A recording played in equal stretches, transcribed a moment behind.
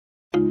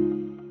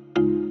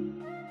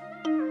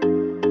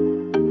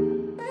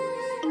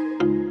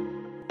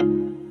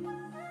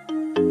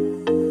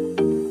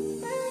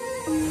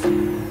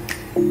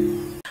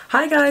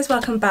Hi guys,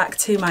 welcome back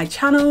to my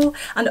channel,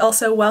 and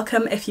also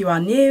welcome if you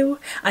are new.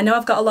 I know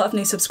I've got a lot of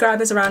new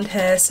subscribers around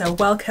here, so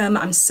welcome.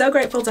 I'm so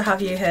grateful to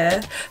have you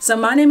here. So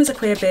my name is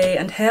AkuaB,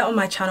 and here on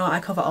my channel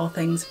I cover all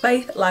things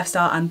faith,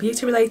 lifestyle and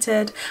beauty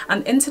related,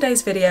 and in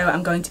today's video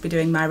I'm going to be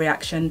doing my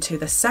reaction to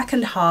the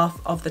second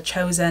half of The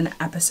Chosen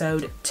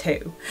episode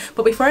 2.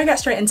 But before I get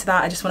straight into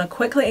that, I just want to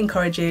quickly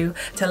encourage you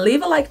to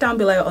leave a like down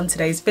below on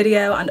today's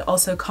video and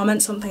also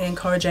comment something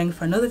encouraging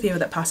for another viewer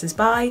that passes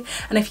by.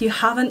 And if you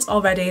haven't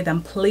already,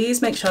 then please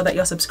make sure that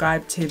you're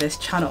subscribed to this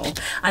channel.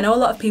 I know a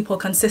lot of people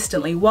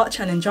consistently watch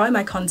and enjoy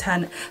my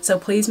content, so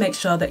please make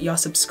sure that you're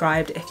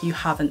subscribed if you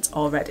haven't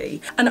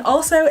already. And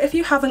also, if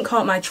you haven't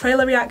caught my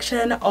trailer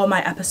reaction or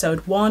my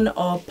episode 1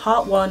 or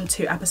part 1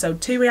 to episode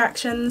 2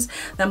 reactions,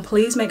 then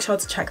please make sure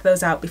to check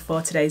those out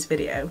before today's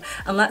video.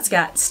 And let's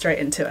get straight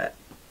into it.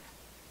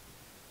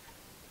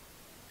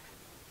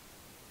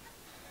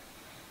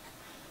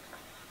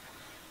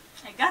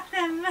 I got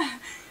them!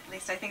 At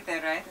least I think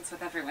they're right. It's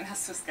what everyone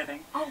else was getting.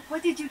 Oh,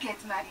 what did you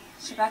get, Mary?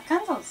 Shabbat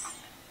candles.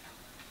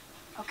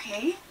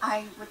 Okay,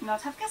 I would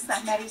not have guessed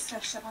that. Mary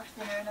served Shabbat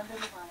dinner in a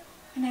little while.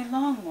 In a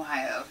long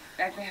while.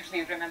 I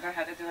barely remember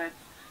how to do it.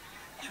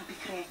 It'll be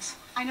great.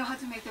 I know how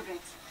to make the bread.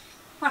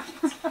 What?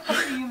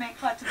 How do you make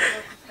flat to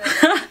the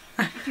bread?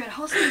 If you're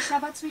hosting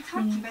Shabbat,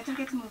 sweetheart, you better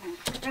get moving.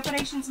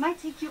 Preparations might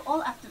take you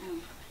all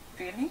afternoon.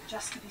 Really?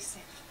 Just to be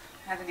safe.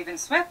 I haven't even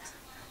swept.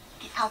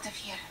 Get out of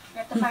here.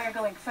 Get the fire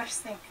going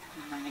first thing.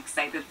 I'm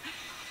excited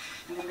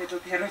and a little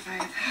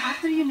terrified.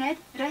 After you, Ned,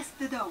 rest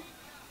the dough.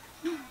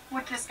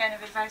 What this kind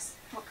of advice?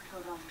 What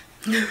could go wrong?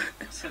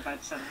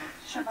 Shabbat shalom.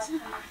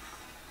 Shabbat.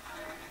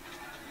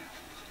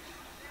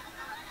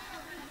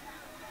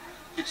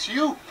 It's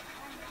you.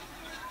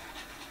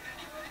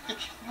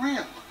 It's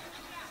real.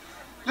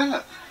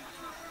 Lilith.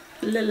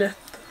 Lilith.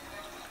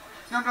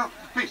 No,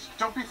 please,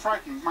 don't be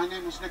frightened. My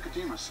name is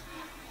Nicodemus.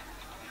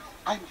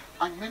 I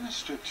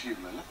ministered to you,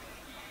 Lilith.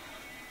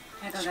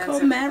 She's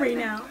called Mary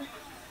now.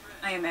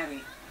 I am Mary.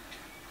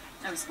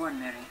 I was born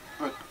Mary.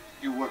 But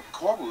you were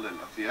called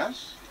Lilith,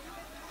 yes?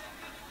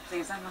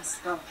 Please, I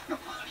must go.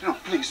 No,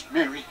 please,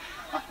 Mary.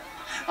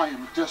 I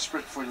am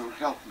desperate for your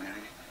help,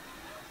 Mary.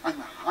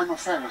 I'm a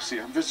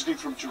Pharisee. I'm visiting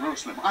from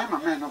Jerusalem. I'm a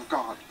man of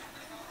God.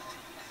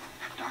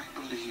 And I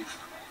believe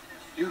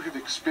you have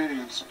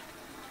experienced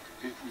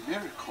a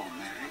miracle,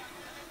 Mary.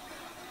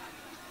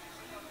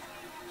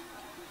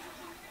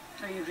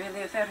 Are you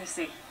really a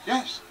Pharisee?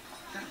 Yes.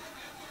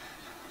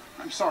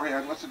 I'm sorry,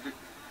 I wasn't...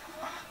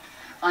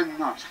 I'm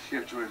not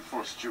here to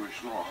enforce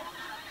Jewish law.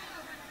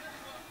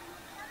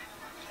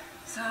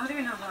 So how do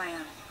you know who I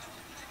am?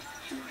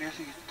 You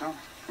really don't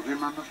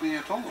remember me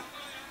at all.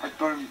 I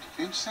burned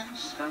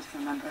incense. I don't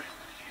remember.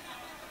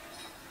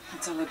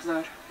 It's all a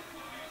blur.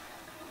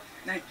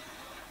 I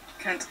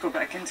can't go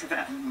back into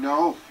that.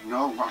 No,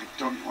 I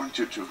don't want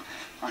you to.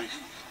 I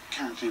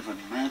can't even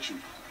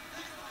imagine.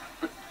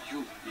 But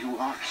you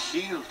are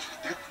healed.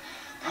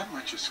 That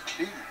much is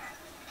clear.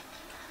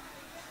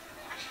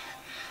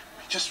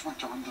 I just want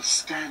to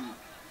understand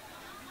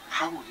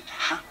how it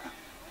happened.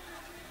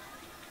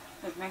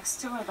 It makes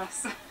two of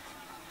us.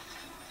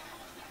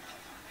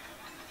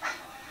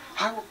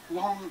 How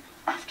long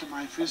after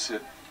my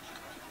visit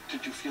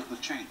did you feel the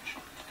change?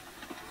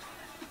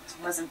 It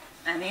wasn't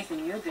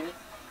anything you did.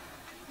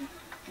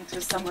 It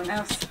was someone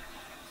else.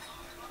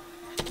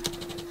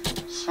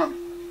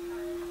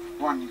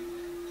 Someone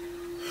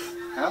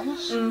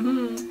else?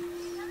 Mm-hmm.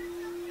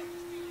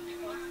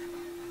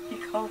 He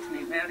called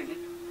me Mary.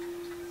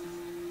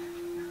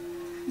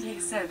 He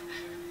said,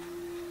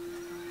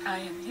 I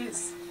am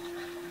his.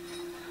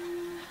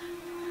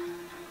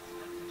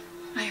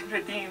 I am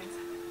redeemed.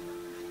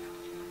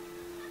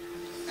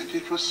 And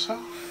it was so.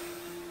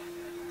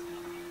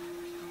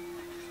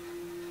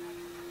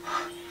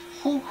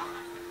 Who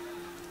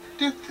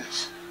did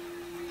this?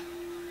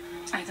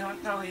 I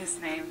don't know his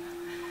name.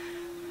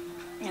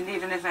 And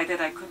even if I did,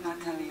 I could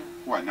not tell you.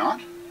 Why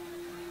not?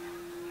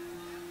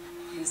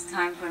 His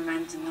time for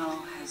men to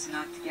know has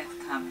not yet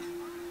come.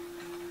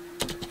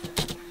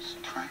 It's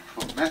time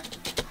for men.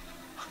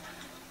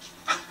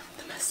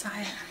 The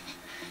Messiah.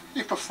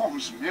 He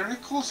performs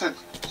miracles and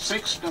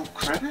seeks no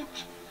credit?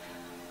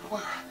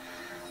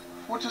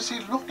 What does he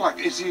look like?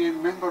 Is he a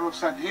member of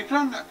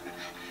Sanhedrin?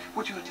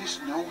 Would you at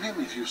least know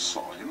him if you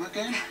saw him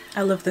again?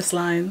 I love this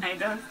line. I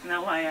don't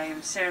know why I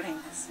am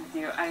sharing this with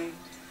you. I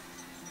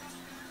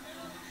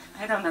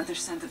don't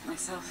understand it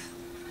myself.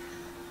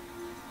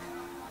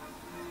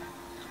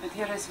 But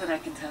here is what I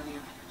can tell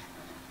you.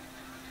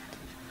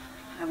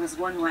 I was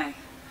one way.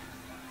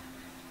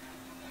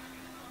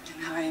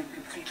 And now I am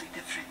completely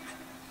different.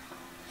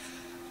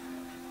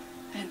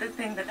 And the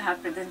thing that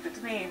happened in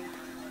between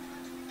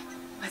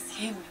was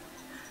him.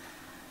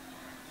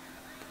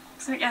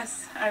 So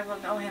yes, I will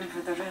know him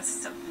for the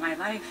rest of my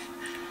life.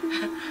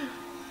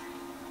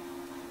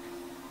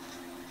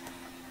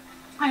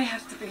 I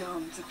have to be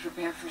home to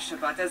prepare for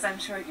Shabbat, as I'm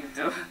sure you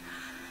do.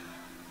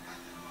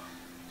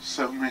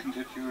 So mean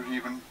that you were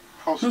even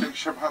hosting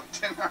Shabbat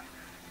dinner.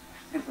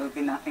 It will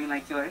be nothing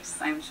like yours,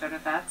 I'm sure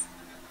of that.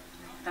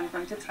 But I'm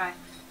going to try.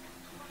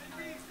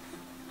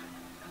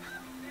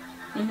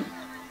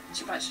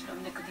 Shabbat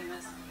Shalom,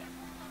 Nicodemus.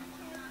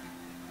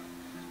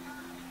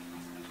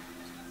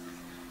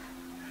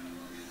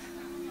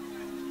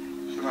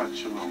 Shabbat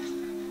Shalom,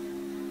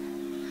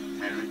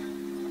 Mary.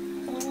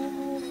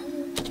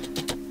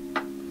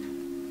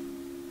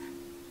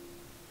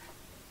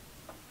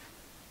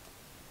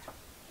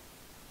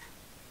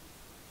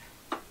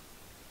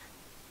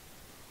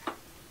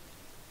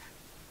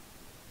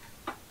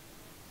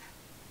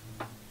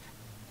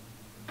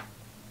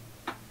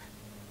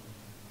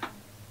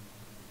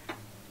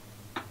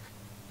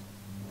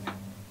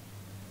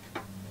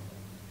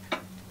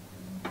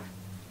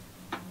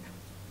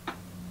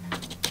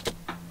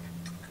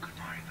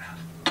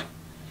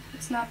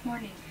 It's not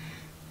morning.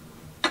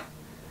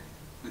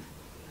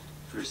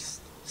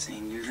 First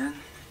seeing you then?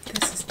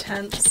 This is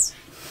tense.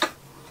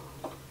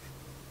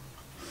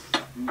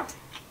 Your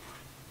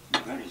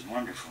bed is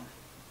wonderful.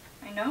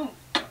 I know.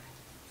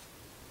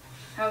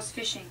 How's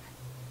fishing?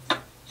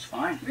 It's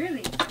fine.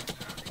 Really?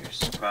 You're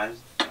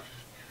surprised?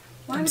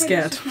 Why I'm would I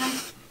scared. be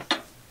surprised? I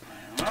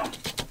don't know.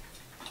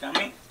 Tell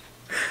me.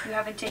 You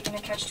haven't taken a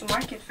catch to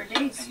market for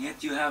days. And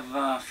yet you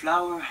have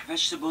flour,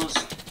 vegetables.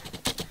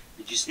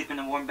 Did you sleep in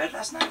a warm bed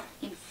last night?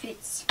 In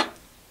fits.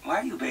 Why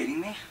are you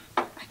baiting me?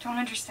 I don't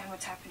understand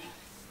what's happening.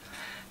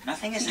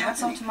 Nothing is You haven't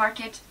sold happening. to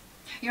market.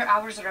 Your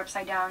hours are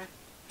upside down.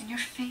 And your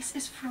face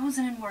is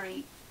frozen in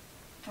worry.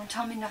 Don't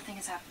tell me nothing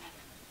is happening.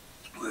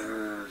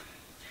 We're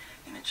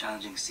in a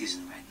challenging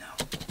season right now.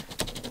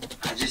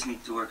 I just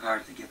need to work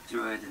hard to get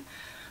through it, and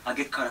I'll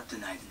get caught up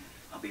tonight, and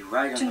I'll be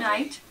right on the way.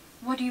 Tonight?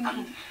 What do you mean?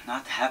 I'm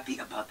not happy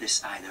about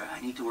this either.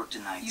 I need to work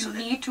tonight. You so that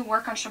need to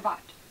work on Shabbat.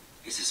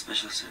 it's a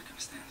special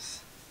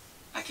circumstance.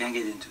 I can't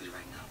get into it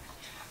right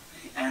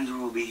now. Andrew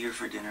will be here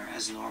for dinner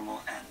as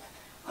normal, and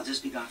I'll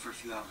just be gone for a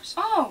few hours.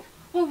 Oh,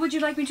 well, would you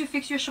like me to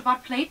fix your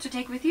Shabbat plate to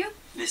take with you?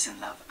 Listen,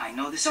 love, I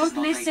know this is Don't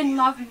not listen, ideal.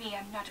 love me.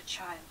 I'm not a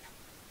child.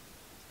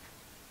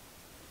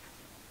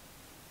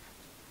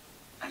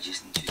 I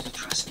just need you to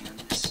trust me on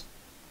this.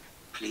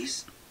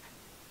 Please?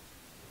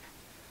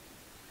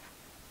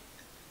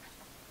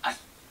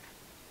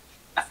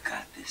 I've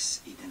got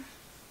this, Eden.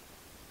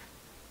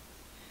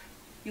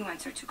 You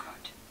answer to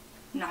God,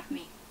 not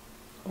me.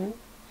 Oh.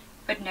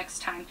 But next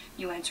time,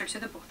 you answer to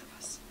the both of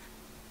us.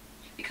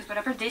 Because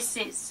whatever this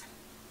is,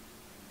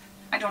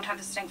 I don't have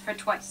the strength for it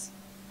twice.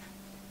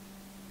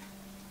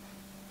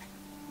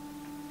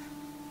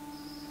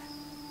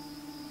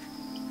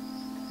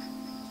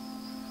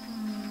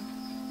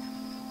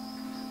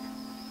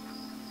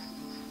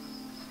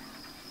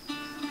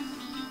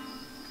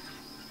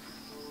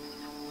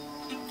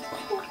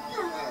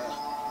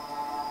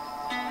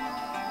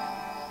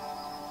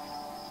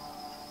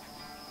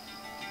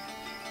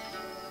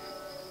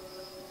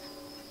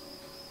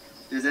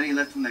 If there's any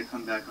left when they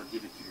come back, I'll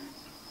give it to you.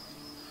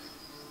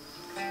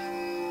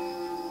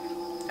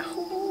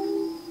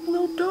 Oh,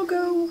 little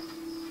doggo.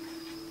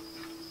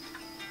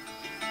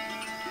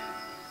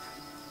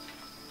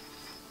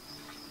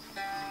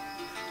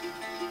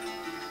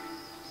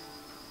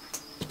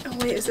 Oh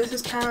wait, is this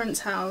his parents'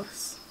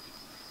 house?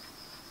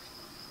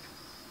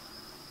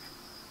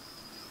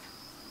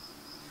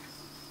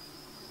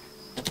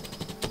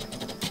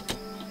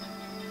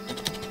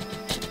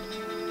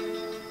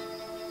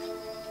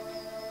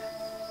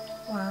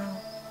 Wow.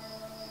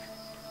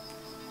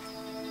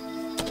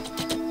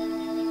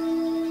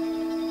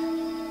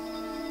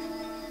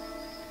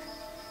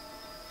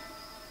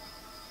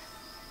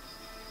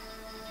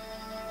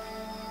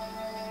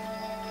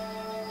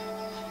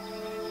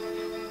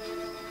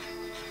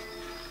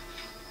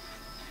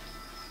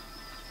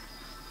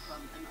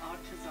 From an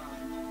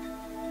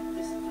artisan,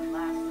 this is the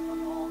last of a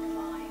long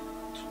line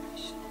of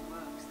traditional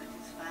works that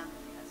his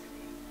family has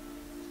made.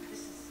 This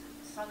is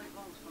solid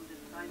gold from the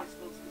finest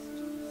goldsmiths in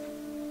Jerusalem.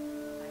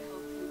 I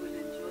hope you will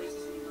enjoy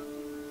seeing all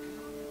the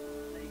beautiful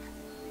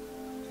places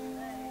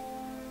today.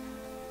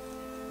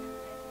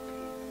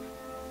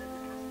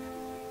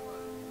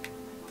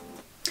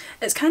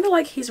 It's kind of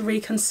like he's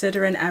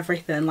reconsidering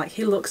everything. Like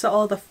he looks at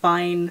all the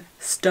fine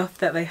stuff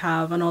that they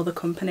have and all the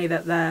company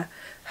that they're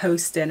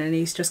hosting, and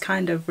he's just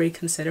kind of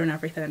reconsidering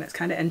everything. It's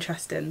kind of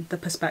interesting, the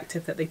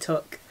perspective that they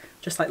took,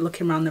 just like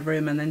looking around the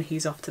room and then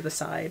he's off to the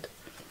side.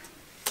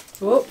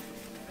 Whoop.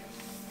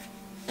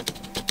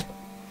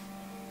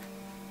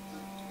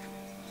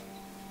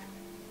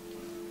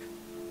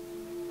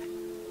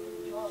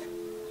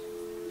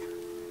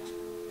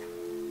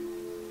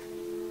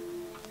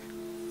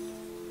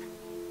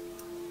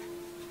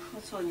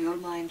 What's on your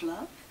mind,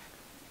 love?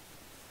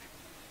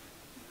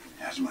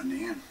 That's my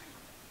name.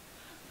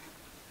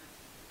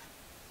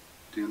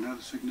 Do you know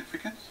the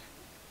significance?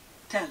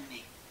 Tell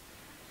me.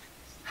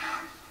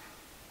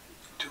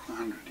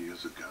 200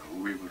 years ago,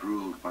 we were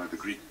ruled by the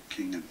Greek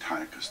king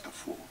Antiochus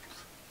IV.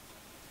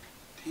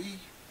 He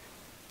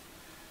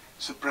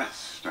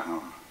suppressed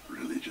our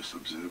religious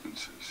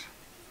observances.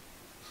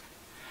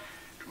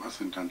 It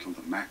wasn't until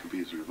the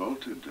Maccabees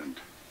revolted and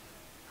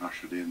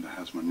ushered in the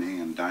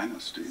Hasmonean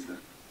dynasty that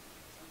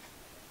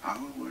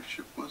our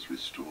worship was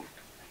restored.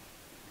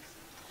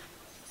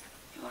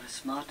 You are as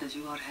smart as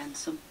you are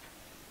handsome.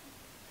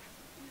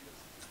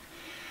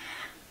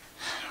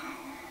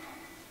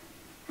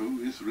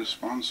 is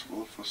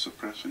responsible for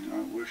suppressing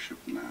our worship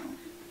now?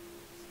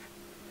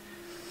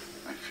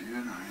 I fear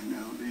I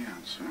know the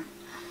answer.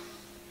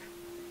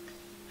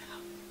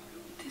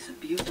 It is a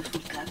beautiful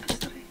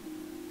tapestry.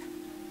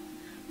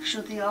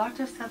 Should the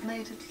artist have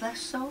made it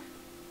less so?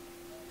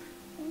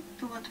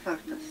 To what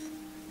purpose?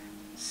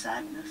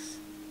 Sadness?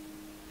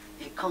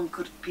 A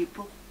conquered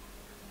people?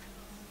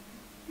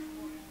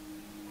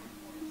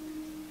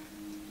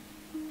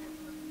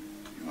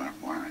 You are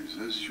wise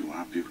as you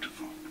are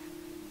beautiful.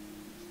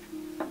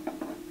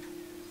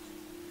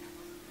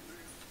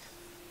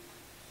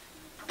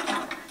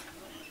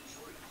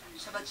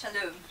 Shabbat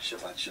Shalom.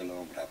 Shabbat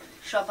Shalom, Rabbi.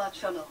 Shabbat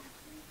Shalom.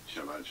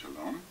 Shabbat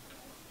Shalom.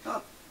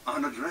 Oh,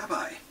 honored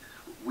Rabbi,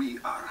 we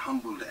are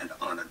humbled and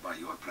honored by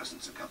your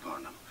presence in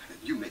Capernaum.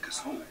 You make us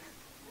whole.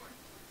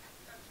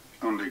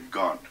 Only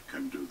God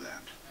can do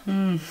that.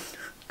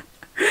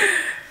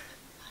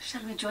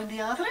 Shall we join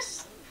the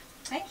others?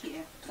 Thank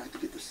you. Try to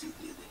get the seat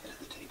near the head of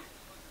the table.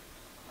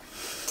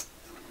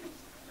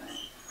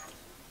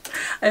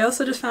 I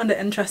also just found it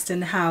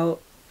interesting how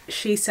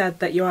she said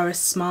that you are as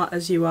smart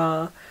as you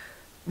are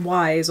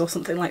wise or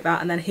something like that,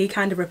 and then he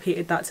kind of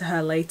repeated that to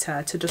her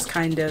later to just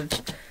kind of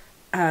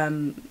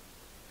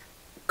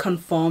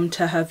conform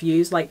to her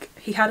views. Like,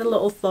 he had a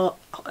little thought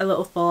and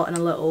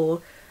a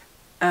little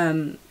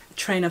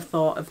train of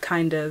thought of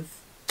kind of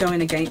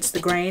going against the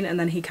grain, and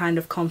then he kind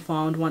of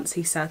conformed once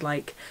he said,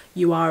 like,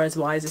 you are as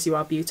wise as you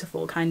are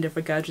beautiful, kind of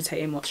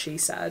regurgitating what she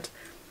said.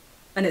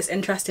 And it's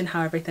interesting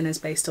how everything is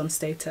based on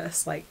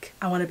status. Like,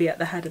 I want to be at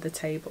the head of the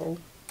table.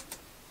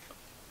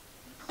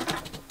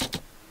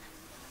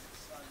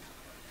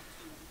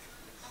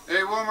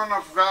 A woman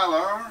of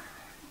valor,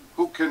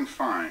 who can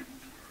find?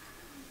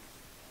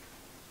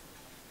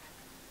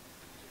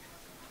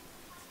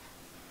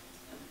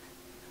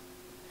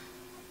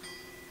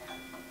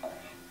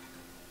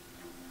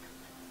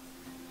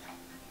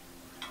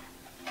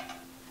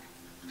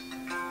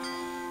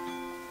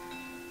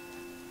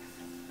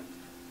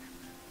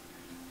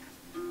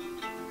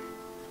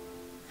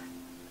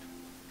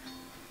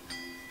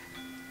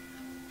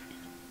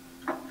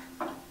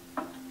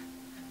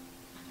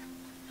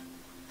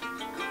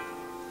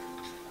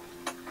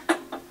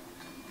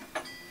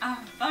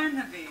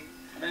 Barnaby.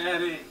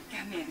 Mary.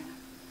 Come in.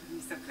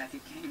 I'm so glad you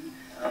came.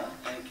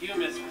 Thank you,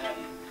 Miss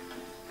Mary.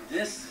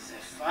 This is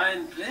a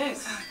fine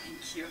place. Oh,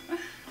 thank you.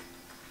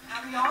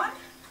 Are we on?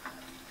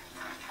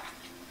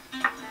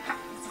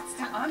 Is it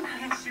still on?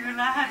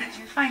 Shula, how did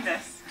you find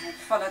us? I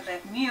followed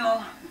that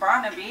mule,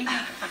 Barnaby.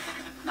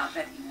 Not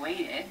that he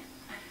waited.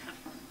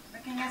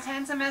 Looking as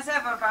handsome as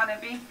ever,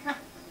 Barnaby.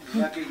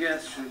 Lucky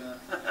guess, Shula.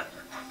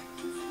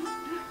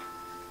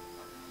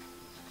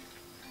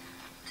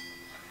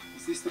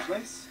 Is this the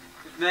place?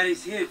 If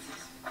Mary's here, it is.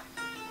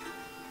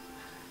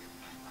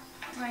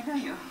 Do I know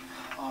you?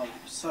 Oh,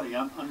 sorry,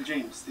 I'm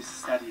James. This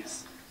is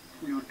Thaddeus.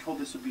 We were told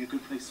this would be a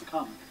good place to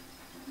come.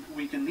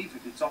 We can leave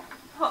if it's all.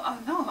 Oh,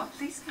 no.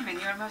 Please come in.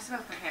 You're most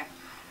welcome here.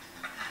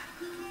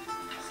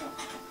 So,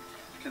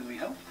 can we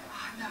help?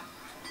 Oh, no.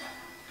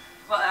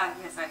 Well,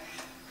 yes, I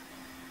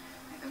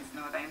don't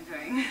know what I'm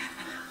doing.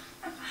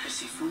 I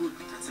see food.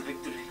 That's a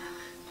victory.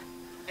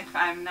 If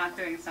I'm not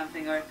doing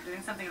something or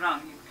doing something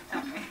wrong, you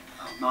tell me.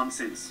 Oh,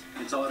 nonsense.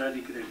 It's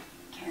already clear.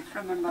 Can't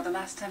remember the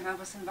last time I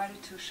was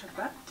invited to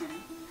Shabbat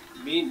dinner.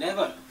 Me,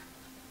 never.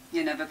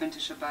 You never been to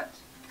Shabbat?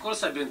 Of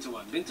course I've been to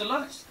one. Been to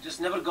lots. Just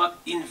never got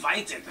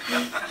invited.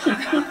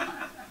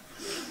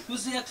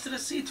 Who's the extra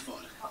seat for?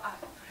 Oh,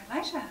 for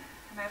Elijah.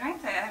 Am I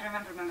right? I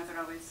remember my mother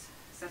always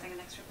setting an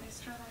extra place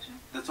for Elijah.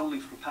 That's only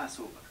for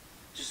Passover.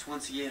 Just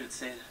once a year at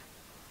Seder.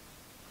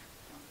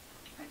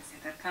 When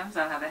Seder comes,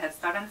 I'll have a head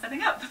start on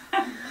setting up.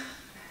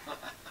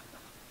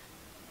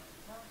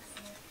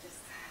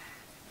 Just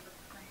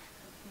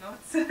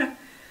notes.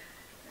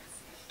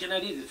 Can I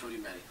read it for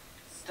you, Mary?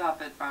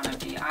 Stop it,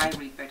 Barnaby. I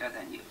read better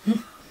than you.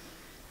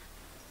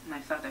 My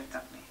father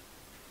taught me.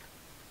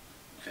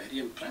 Very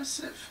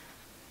impressive.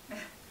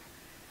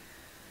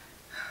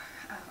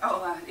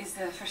 Is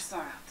the first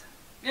star out?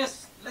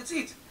 Yes, let's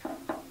eat. Like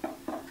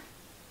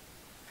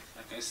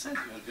I said,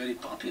 you are very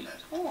popular.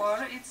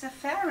 Or it's a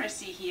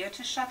Pharisee here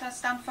to shut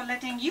us down for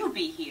letting you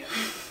be here.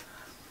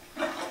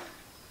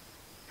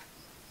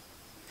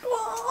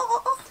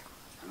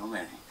 Hello,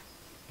 Mary.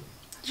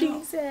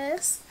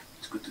 Jesus.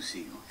 It's good to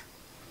see you.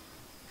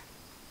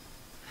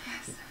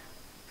 Yes.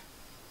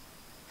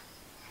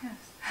 Yes.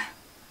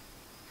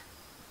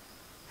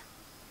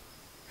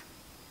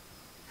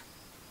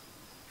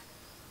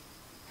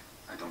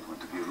 I don't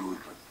want to be rude,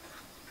 but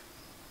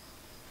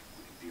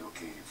would it be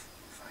okay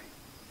if I...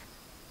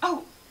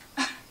 Oh!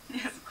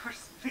 Yes, of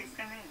course. Please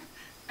come in.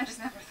 I just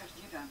never thought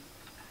you'd done.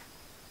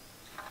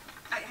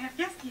 I have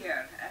guests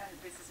here.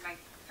 This is my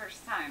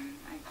first time.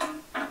 I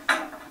don't know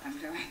what I'm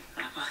doing.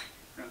 Rabbi.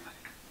 You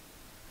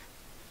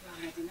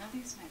already know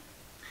these men?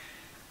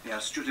 They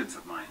are students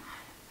of mine.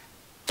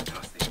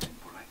 Trust they've been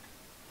polite.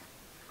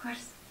 Of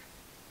course.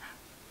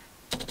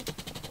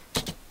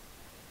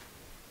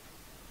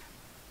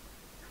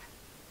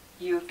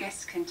 Your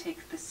guests can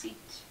take the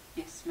seat.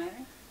 Yes,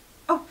 Mary?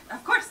 Oh,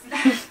 of course.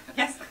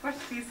 Yes, of course.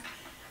 Please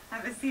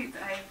have a seat.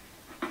 I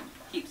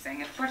keep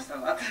saying of course a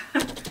lot.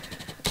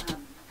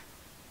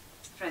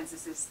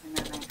 Francis is the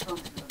man I told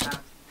you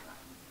about.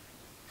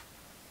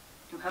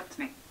 Who helped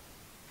me.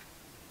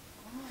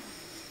 Oh,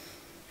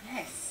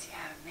 yes,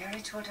 yeah.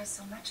 Mary told us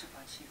so much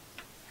about you.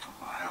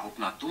 Oh, I hope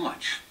not too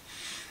much.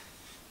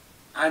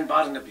 I'm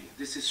Barnaby.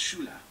 This is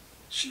Shula.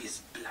 She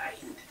is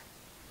blind.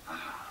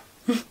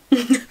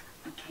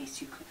 In case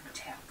you couldn't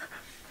tell.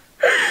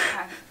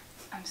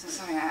 I'm so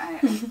sorry. I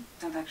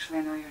don't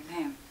actually know your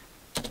name.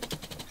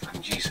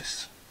 I'm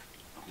Jesus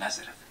of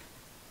Nazareth.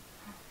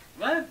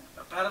 Well,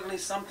 apparently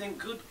something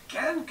good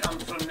can come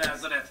from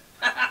Nazareth.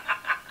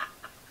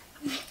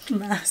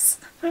 Mess.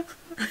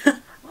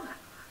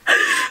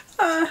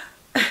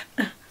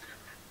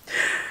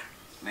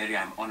 Mary,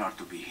 I'm honored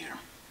to be here.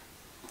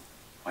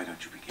 Why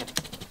don't you begin?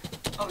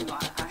 Oh no,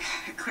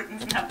 I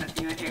couldn't now that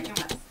you are here. You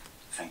must.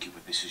 Thank you,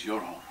 but this is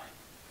your home,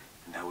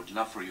 and I would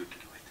love for you to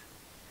do it.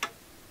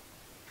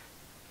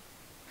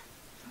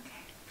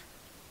 Okay.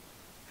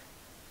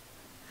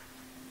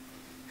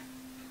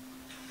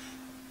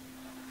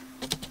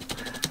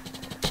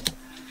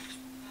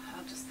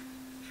 I'll just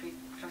read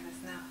from this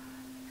now.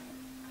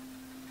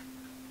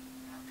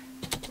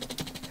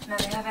 Now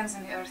the heavens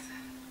and the earth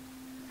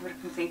were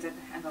completed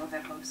and all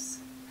their hosts.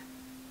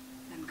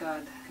 And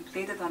God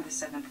completed on the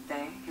seventh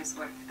day his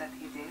work that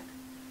he did.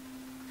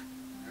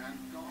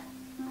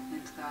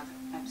 And God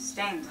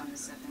abstained on the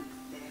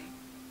seventh day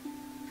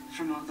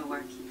from all the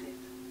work he did.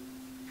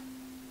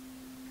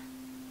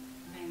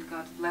 And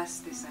God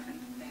blessed the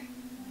seventh day,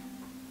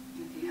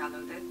 and he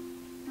hallowed it.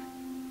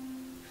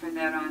 For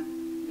thereon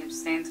he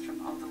abstained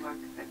from all the work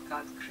that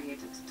God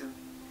created to do.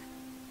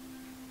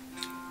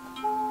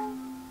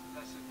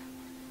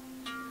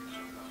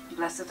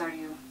 Blessed are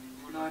you,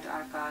 Lord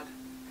our God,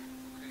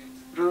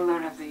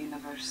 ruler of the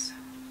universe,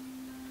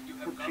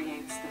 who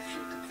creates the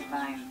fruit of the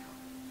vine.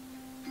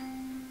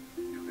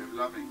 You have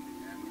lovingly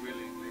and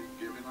willingly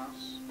given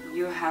us.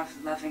 You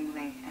have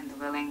lovingly and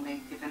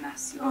willingly given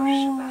us your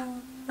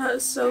Shabbat.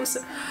 That's so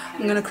sad.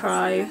 I'm gonna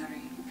cry.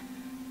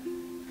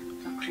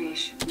 Of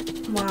creation.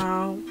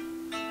 Wow.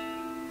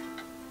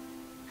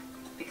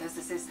 Because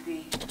this is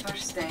the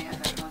first day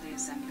of our holy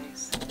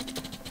assemblies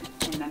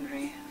in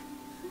memory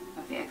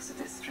of the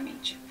Exodus from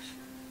Egypt.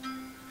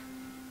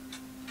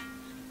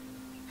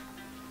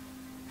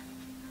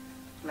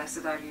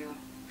 Blessed are you,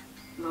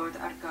 Lord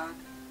our God,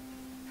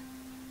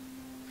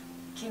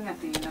 King of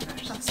the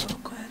universe. That's so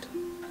good.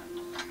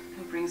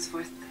 Who brings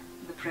forth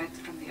the bread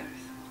from the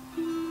earth.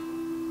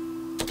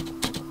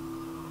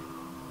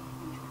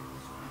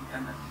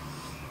 Amen.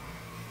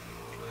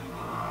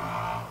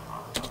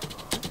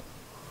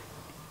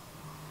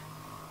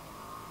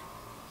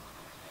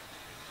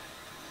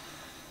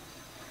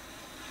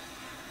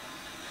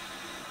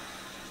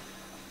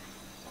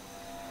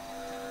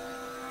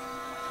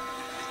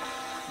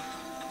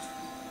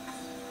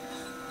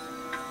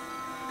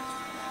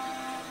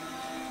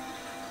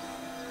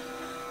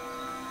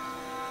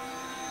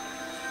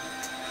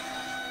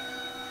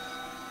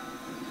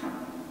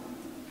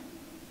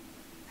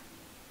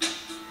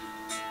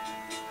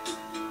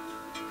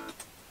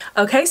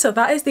 Okay, so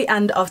that is the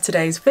end of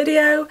today's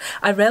video.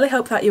 I really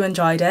hope that you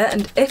enjoyed it,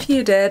 and if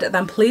you did,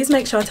 then please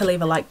make sure to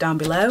leave a like down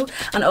below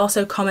and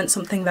also comment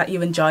something that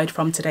you enjoyed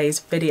from today's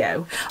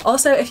video.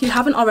 Also, if you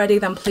haven't already,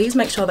 then please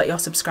make sure that you're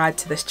subscribed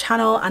to this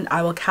channel, and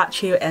I will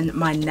catch you in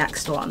my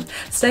next one.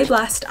 Stay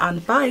blessed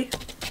and bye!